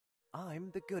I'm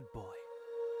the good boy.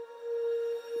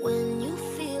 When you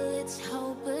feel it's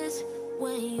hopeless,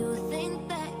 when you think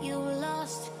that you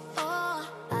lost, oh,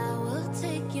 I will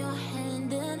take your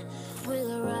hand and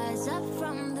we'll rise up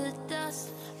from the dust.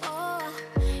 Oh,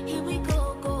 here we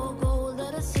go, go, go,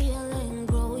 let us heal and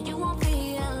grow. You won't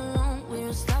be alone, we're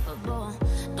unstoppable.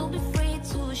 Don't be afraid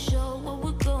to show what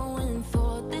we're going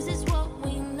for. This is what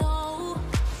we know.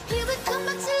 Here we come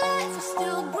back to life, we're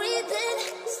still breathing.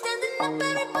 Standing up,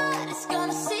 everybody's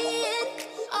gonna see it.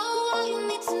 Oh, all you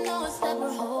need to know is that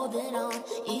we're holding on.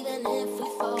 Even if we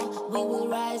fall, we will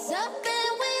rise up.